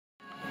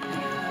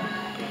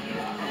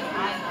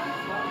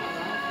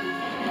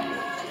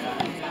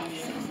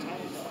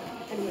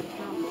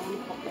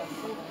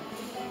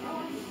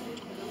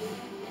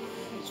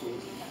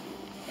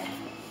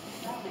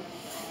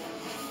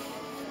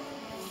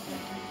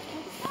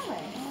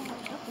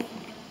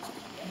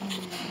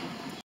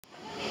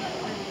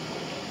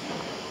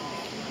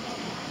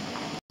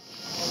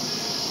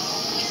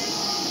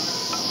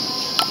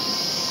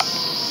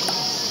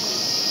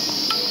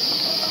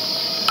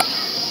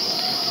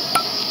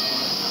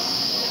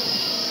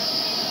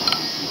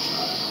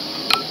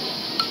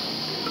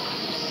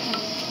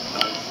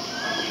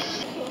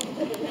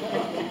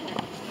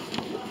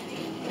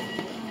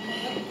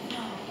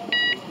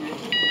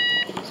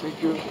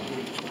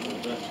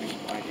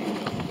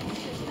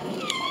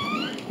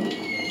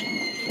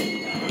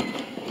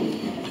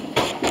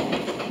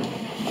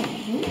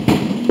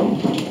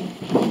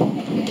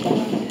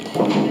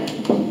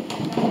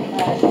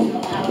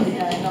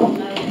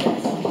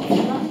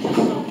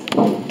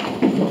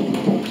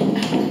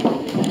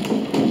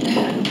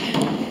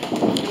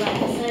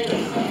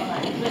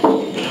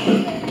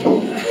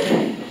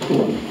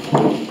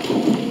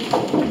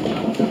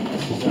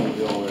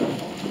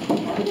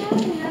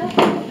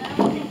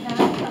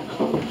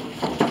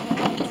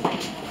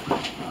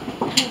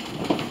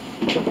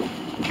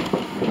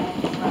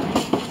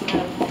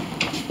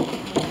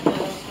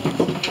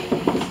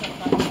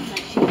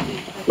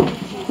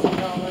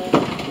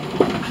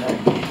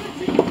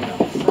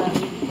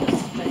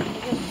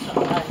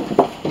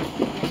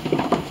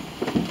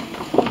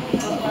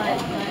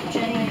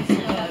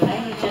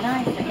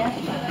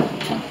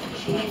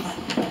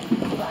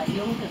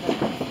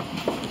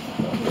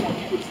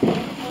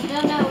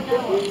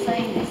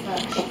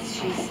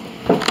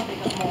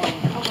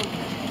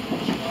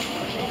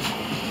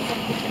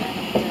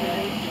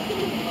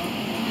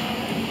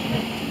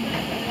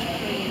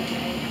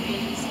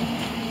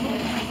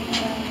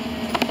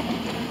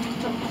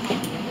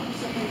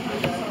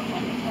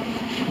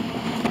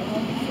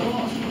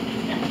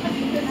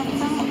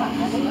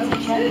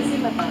You're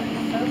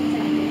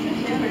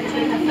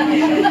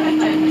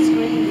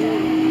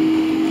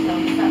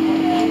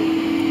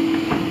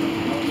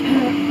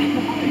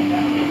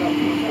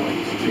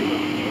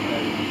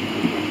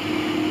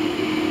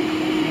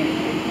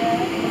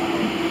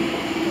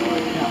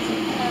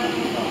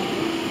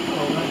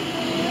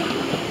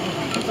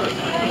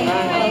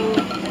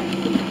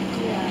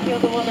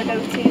the one I go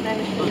to then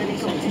if you're really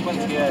good.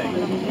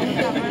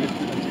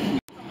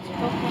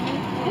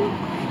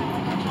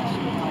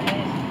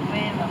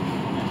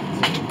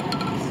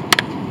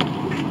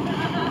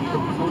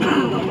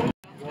 28.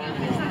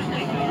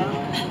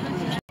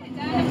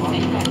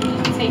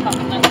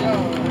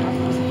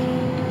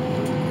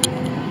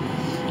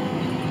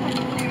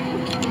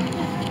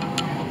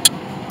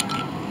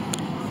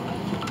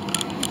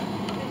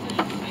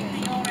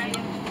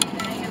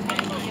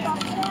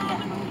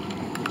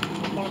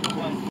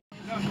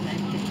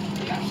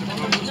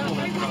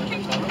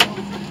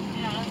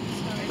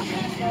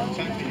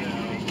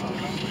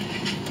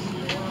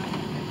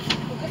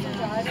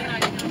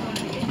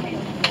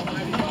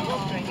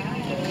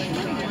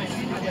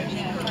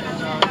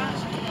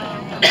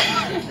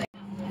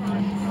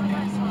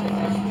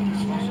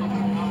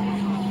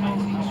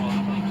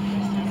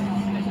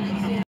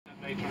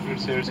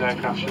 Series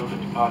aircraft shortly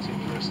departing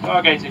for a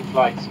stargazing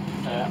flight.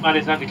 My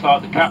name is Andy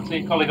Clark, the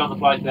captain, colleague on the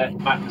flight deck,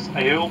 Max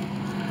Ayul.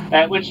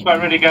 We're just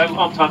about ready to go,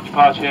 on time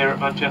departure here at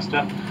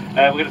Manchester.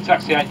 We're going to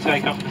taxi out and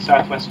take off in the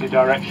southwesterly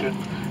direction.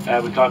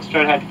 We climb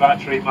straight ahead for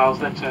about 3 miles,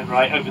 then turn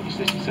right over the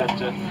city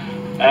centre,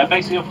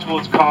 basically up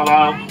towards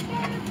Carlisle,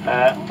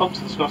 up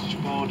to the Scottish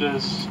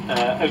borders,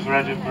 over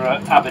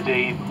Edinburgh,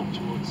 Aberdeen, up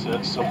towards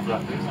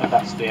Sunborough, and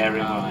that's the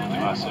area where we'll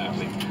do our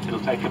circling. It'll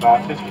take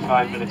about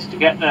 55 minutes to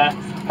get there.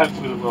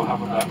 Hopefully we'll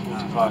have about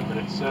 45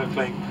 minutes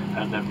circling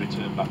and then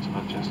return back to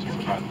Manchester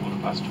for about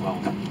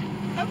 12:15.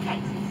 Okay.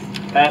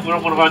 We're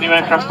on one of our new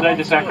aircraft today.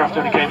 This aircraft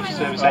only came into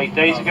service 8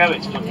 days ago.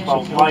 It's done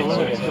 12 flights,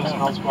 so it still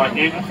smells quite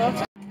new.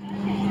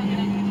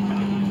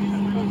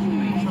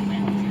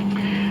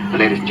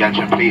 Ladies and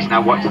gentlemen, please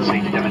now watch the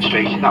safety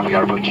demonstration that we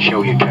are about to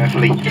show you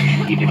carefully,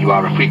 even if you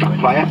are a frequent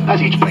flyer,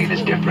 as each plane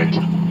is different.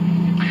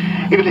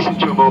 If you listen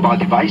to a mobile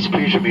device,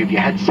 please remove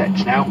your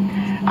headsets now,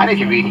 and if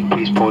you're reading,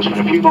 please pause for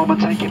a few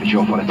moments and give us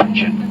your full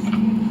attention.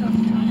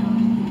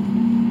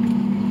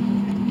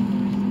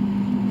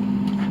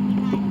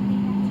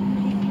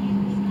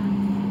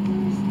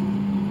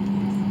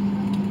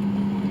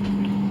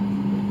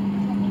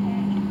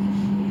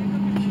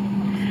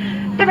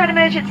 The red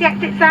emergency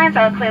exit signs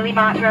are clearly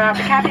marked throughout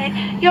the cabin.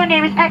 Your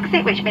nearest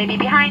exit, which may be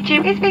behind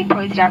you, is being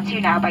pointed out to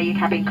you now by your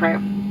cabin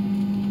crew.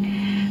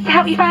 To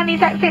help you find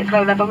these exits,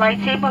 low-level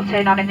lighting will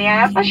turn on in the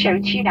aisles as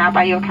shown to you now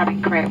by your cabin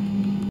crew.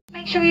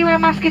 Make sure your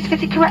mask is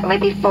fitted correctly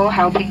before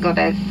helping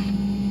others.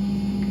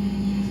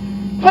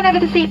 Whenever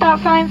the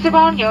seatbelt signs are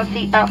on, your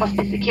seatbelt must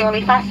be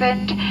securely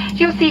fastened.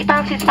 Your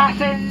seatbelt is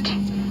fastened,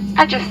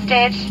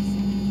 adjusted,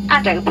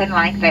 and open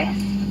like this.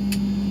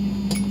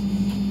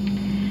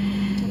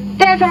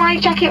 There's a life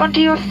jacket under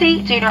your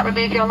seat. Do not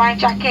remove your life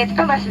jacket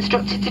unless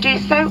instructed to do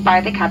so by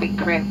the cabin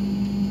crew.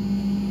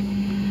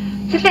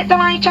 To fit the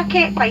life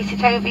jacket, place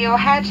it over your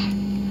head.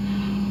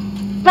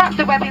 Wrap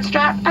the webbing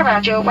strap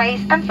around your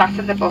waist and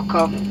fasten the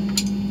buckle.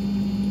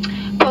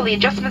 Pull the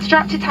adjustment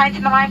strap to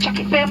tighten the life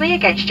jacket firmly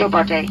against your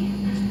body.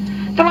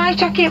 The life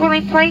jacket will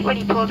inflate when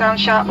you pull down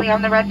sharply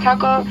on the red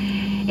toggle.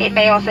 It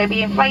may also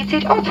be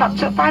inflated or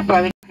topped up by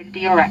blowing into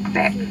your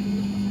exit.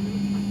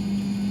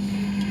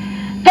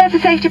 There's a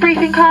safety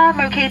briefing card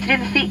located in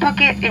the seat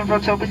pocket in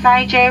front or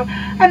beside you,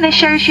 and this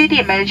shows you the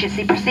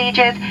emergency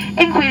procedures,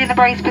 including the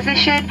brace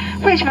position,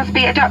 which must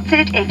be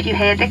adopted if you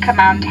hear the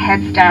command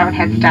heads down,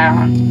 heads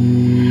down.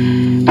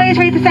 Please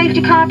read the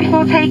safety card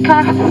before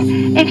takeoff.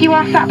 If you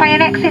are sat by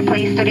an exit,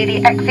 please study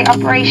the exit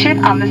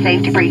operation on the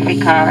safety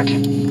briefing card.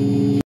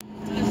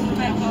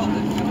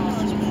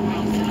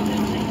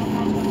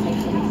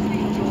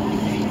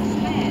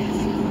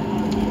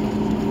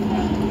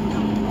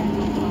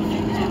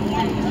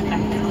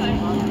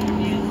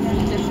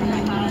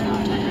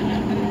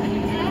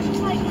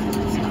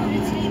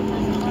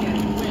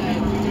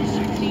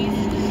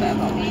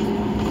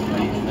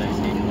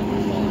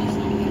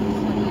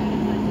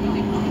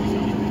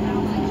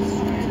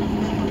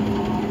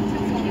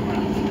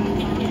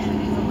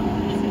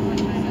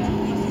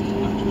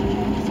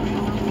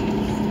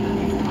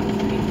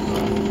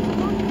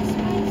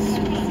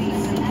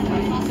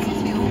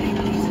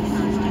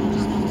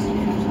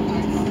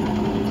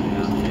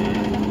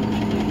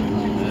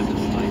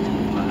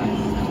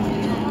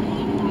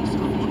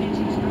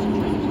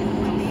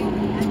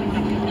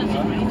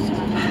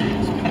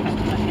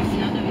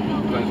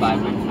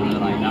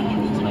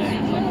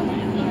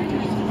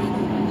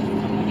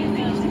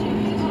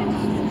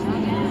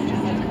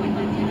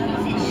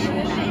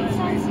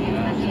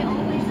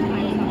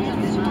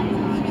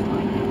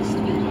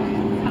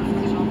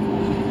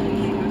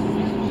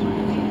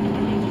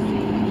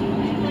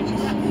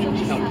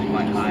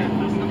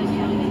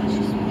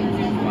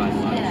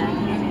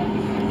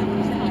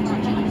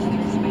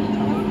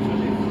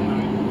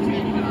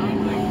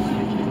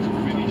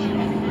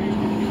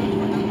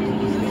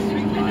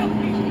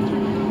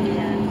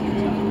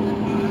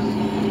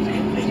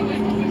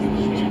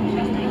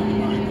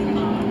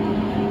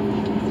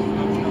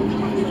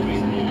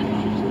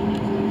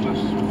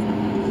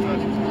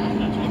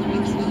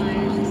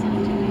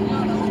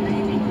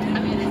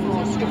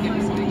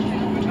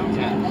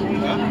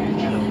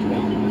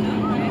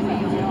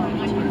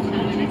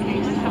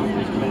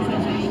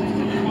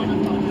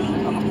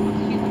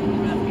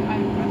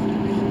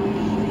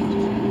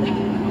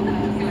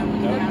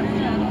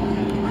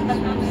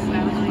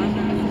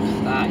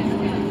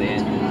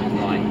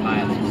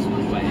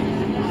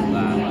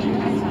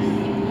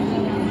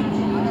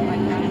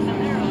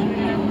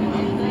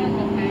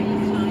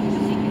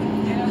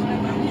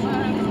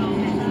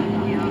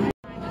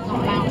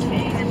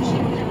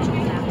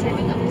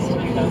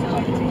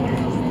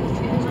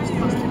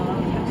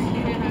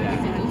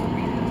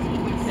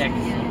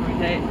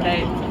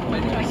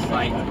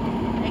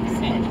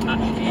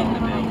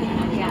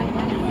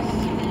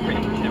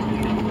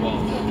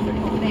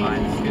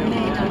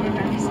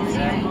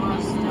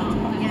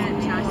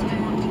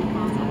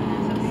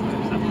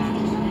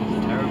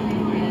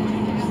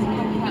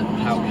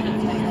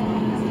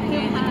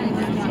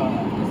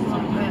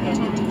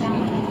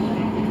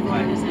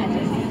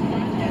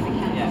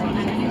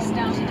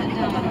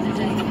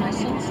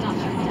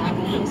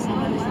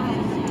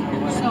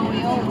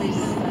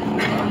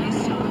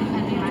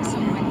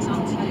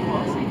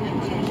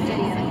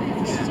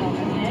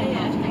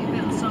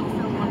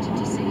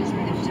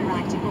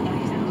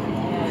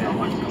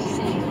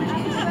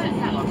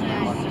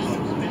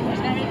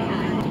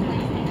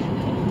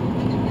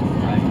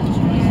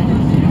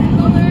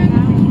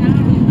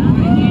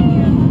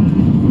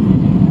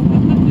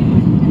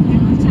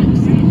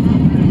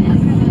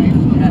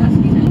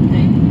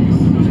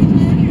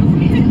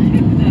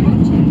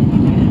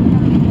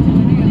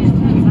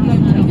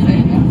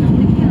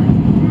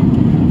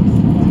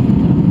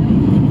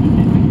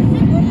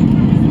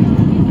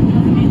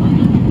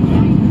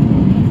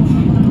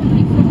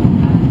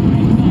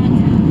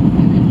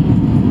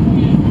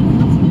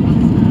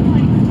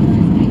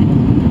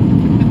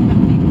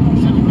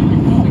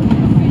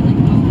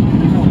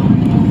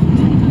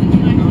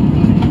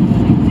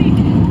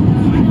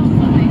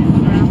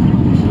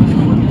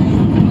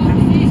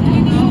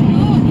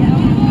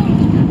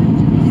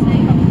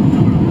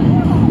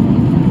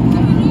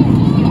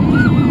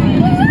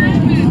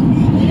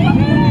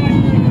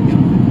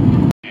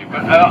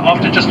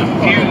 after just a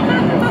few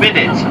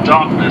minutes of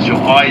darkness, your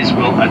eyes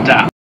will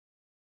adapt.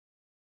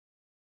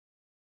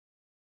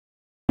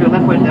 Your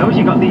left windows,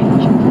 you've got the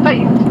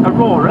faint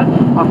Aurora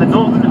on the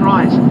northern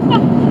horizon.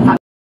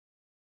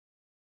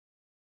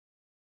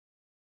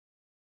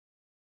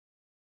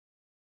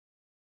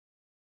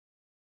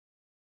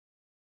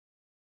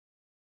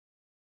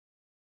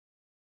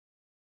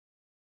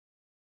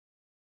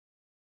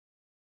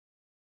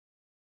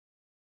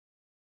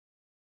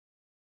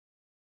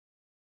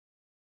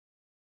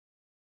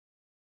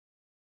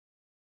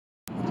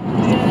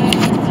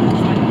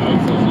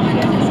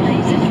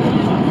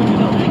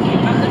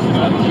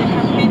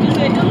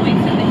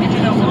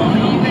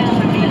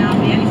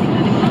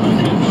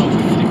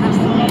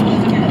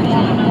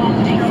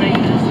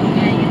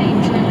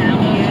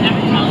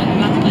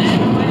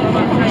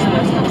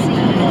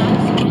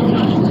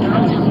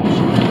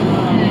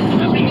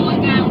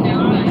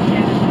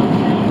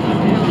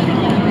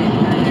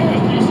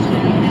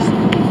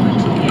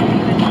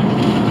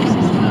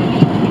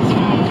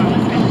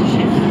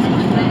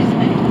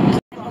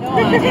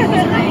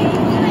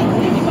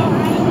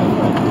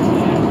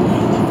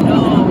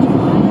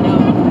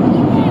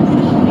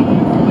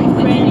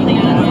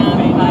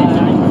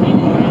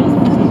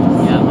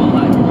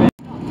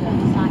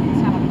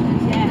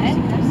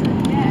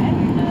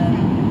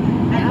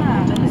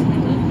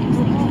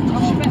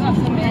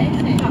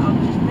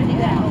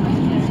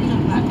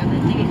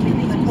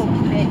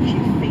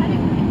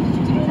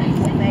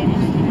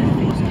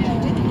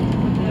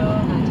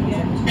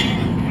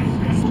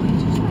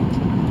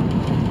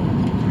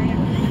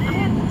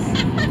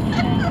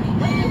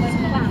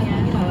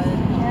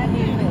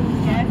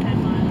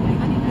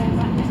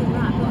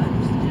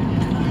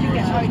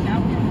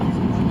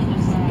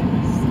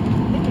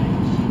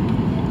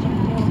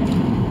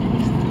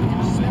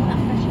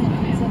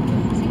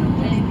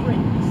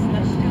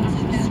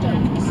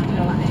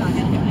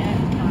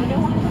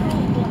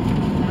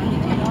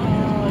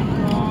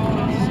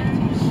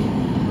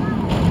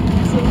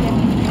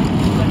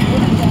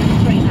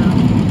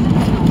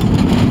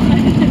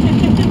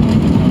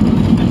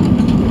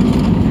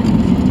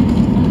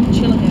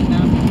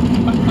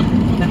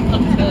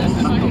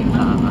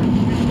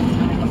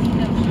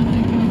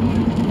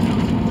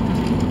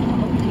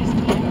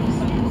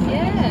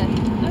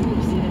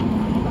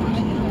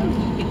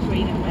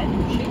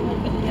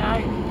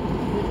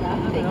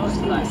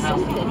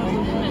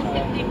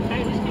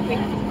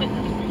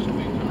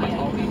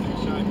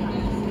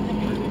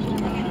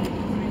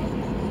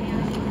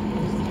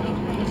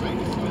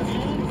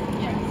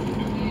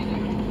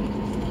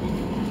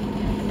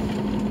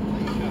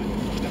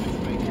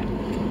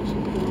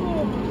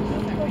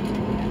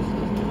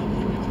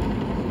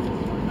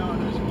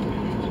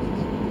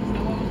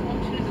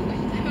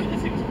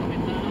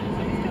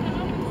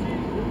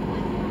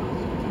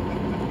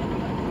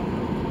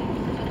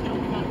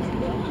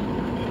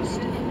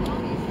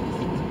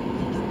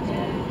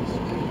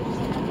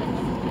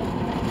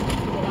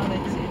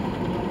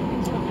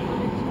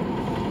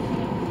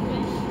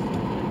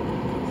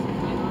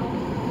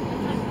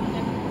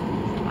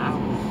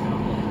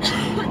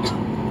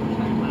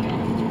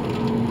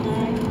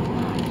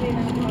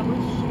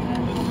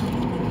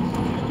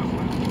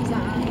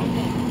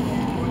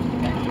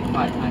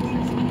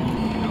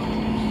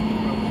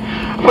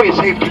 For your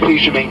safety,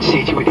 please remain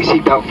seated with your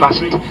seatbelt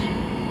fastened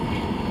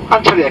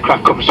until the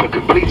aircraft comes to a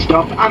complete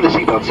stop and the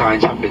seatbelt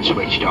signs have been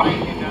switched off.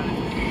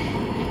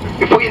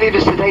 Before you leave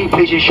us today,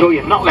 please ensure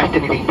you've not left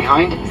anything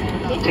behind.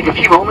 Take a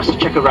few moments to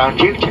check around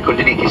you, check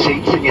underneath your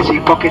seats and your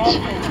seat pockets,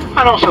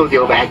 and also the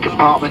overhead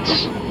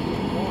compartments.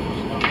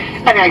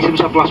 Any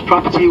items of lost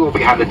property will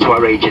be handed to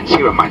our agents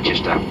here in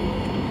Manchester.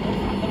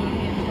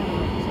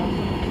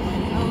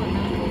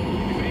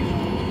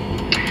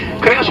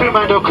 Can I also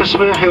remind our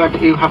customer who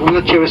have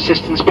wheelchair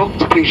assistance booked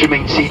to please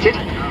remain seated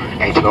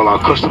until all our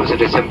customers are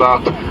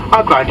disembarked.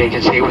 Our ground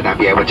agents here will then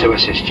be able to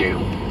assist you.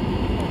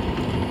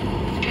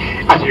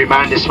 As a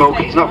reminder,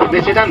 smoking is not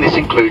permitted, and this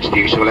includes the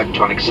use of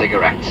electronic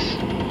cigarettes.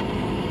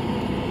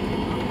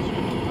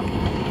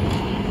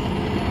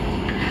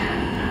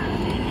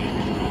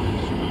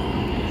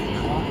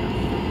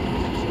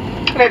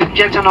 Ladies and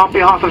gentlemen, on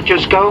behalf of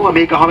Just Go,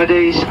 Amiga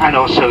Holidays and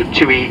also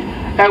TUI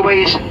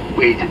Airways,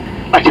 we'd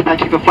like to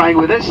thank you for flying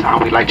with us,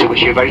 and we'd like to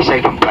wish you a very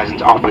safe and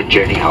pleasant onward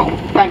journey home.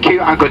 Thank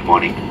you and good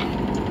morning.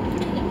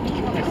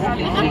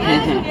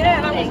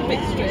 Yeah, that was a bit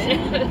strange.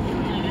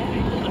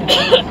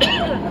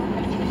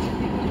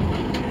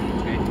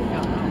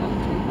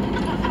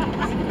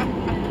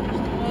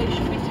 Oh, you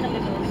should be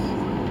telling us.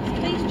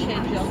 Please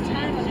change your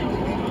time on your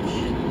watch.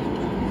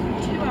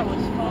 2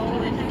 hours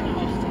forward.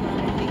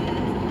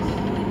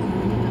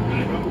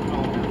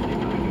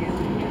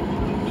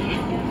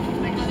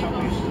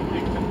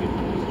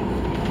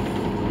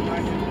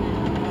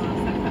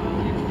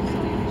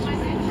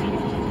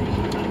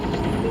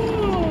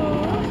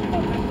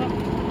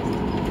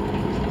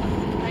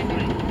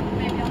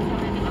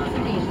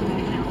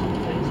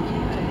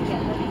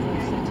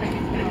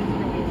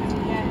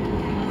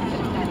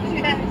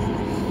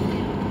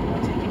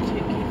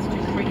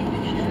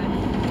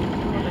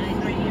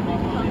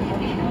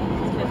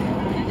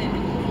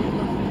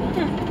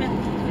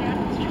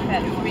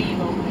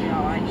 3-year-old will be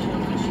alright,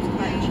 she's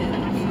quite chill.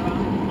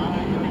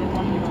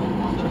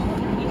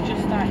 You're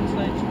just starting to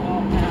learn to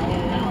walk now.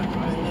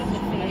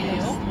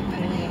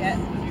 Yeah.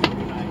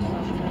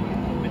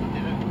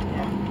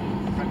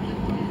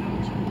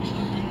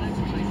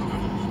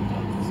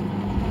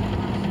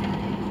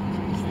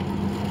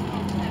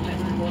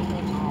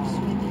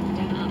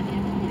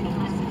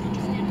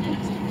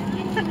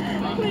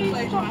 Please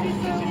stop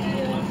yourself.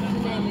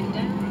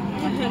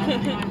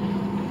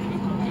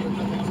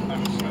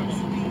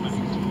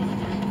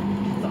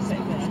 That's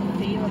it, but I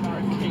feel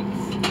about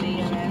kids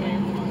near the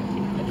paint.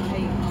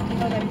 You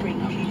know them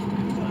rings used to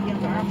be sort of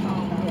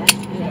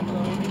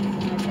yellow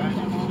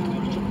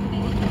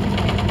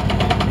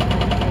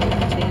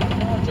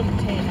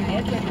jumped in, my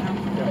head went down.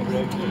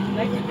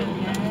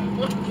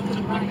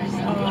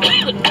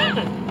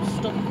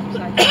 Stuck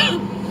like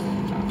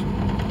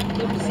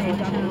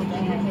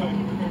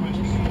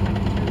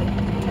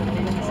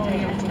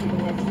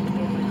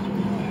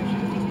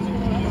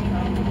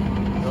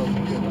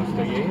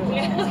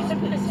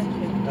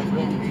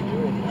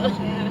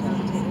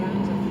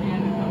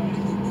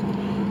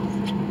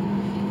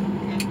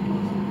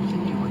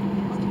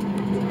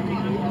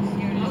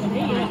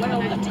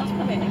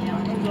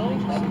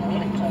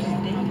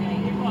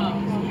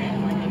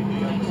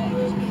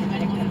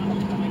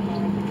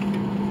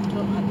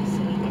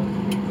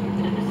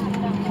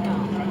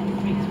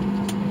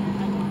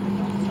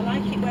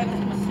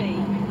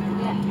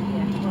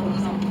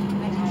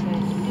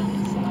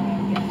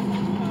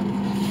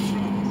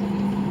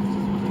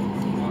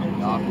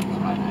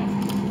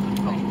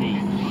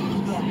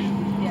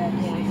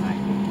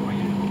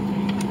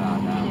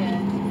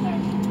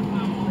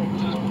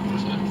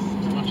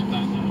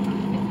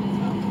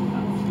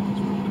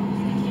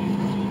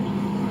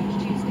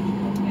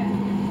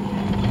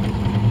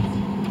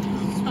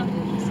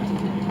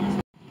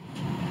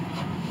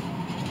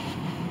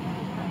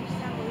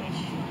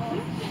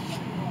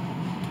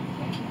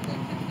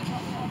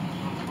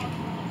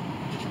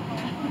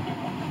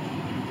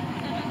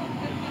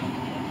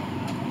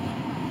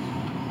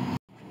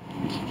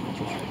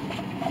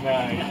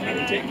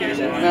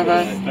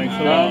Bye-bye. Thanks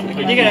a lot.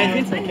 Did you get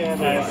anything? Take care.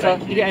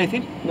 You get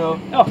anything? No.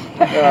 Oh.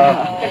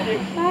 Bye.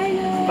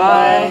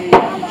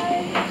 Bye.